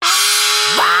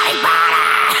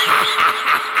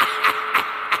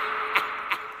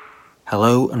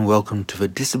Hello and welcome to the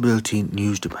Disability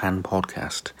News Japan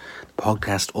podcast, the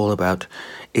podcast all about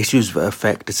issues that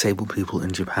affect disabled people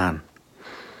in Japan.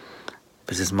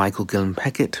 This is Michael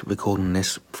Gillen-Peckett recording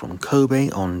this from Kobe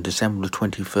on December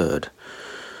 23rd.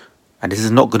 And this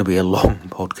is not going to be a long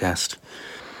podcast.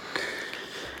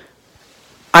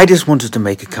 I just wanted to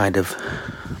make a kind of,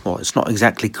 well, it's not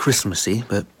exactly Christmassy,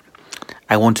 but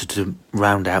I wanted to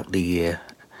round out the year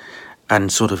and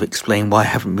sort of explain why I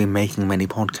haven't been making many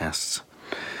podcasts.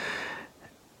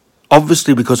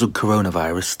 Obviously, because of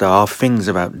coronavirus, there are things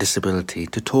about disability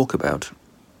to talk about,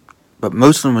 but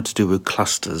most of them are to do with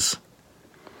clusters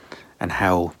and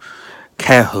how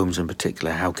care homes in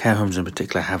particular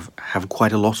have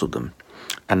quite a lot of them,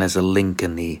 and there's a link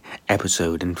in the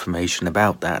episode information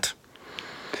about that.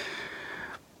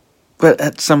 But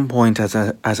at some point, as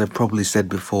I've probably said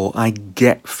before, I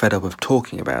get fed up of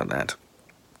talking about that.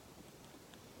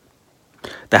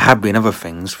 There have been other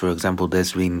things. For example,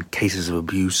 there's been cases of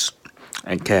abuse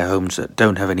at care homes that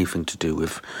don't have anything to do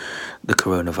with the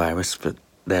coronavirus, but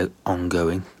they're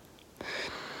ongoing.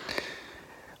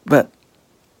 But,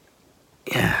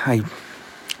 yeah,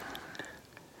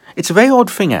 it's a very odd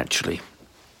thing, actually.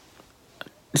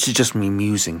 This is just me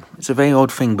musing. It's a very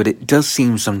odd thing, but it does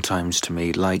seem sometimes to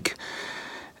me like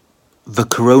the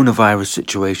coronavirus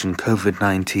situation,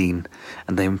 COVID-19,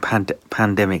 and the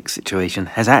pandemic situation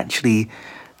has actually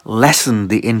lessened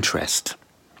the interest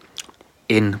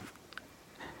in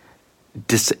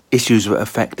issues that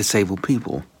affect disabled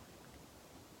people.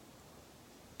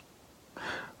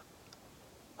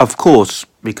 Of course,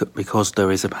 because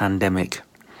there is a pandemic,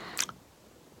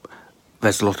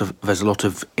 there's a lot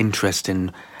of interest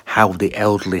in how the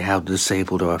elderly, how the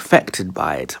disabled are affected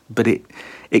by it, but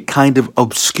it kind of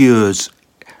obscures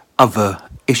other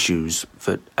issues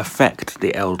that affect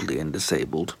the elderly and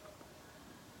disabled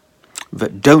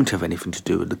that don't have anything to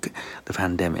do with the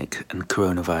pandemic and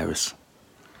coronavirus.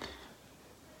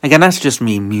 Again, that's just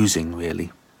me musing,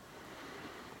 really.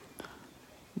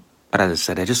 But as I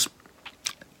said,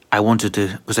 I wanted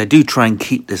to, because I do try and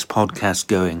keep this podcast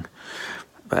going.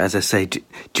 But as I say,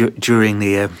 during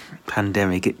the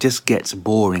pandemic, it just gets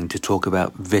boring to talk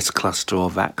about this cluster or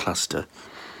that cluster.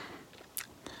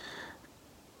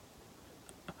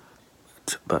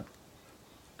 But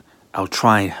I'll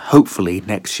try, hopefully,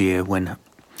 next year when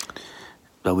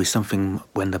there'll be something,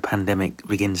 when the pandemic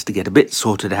begins to get a bit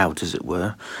sorted out, as it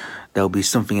were, there'll be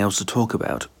something else to talk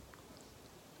about.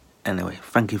 Anyway,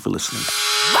 thank you for listening.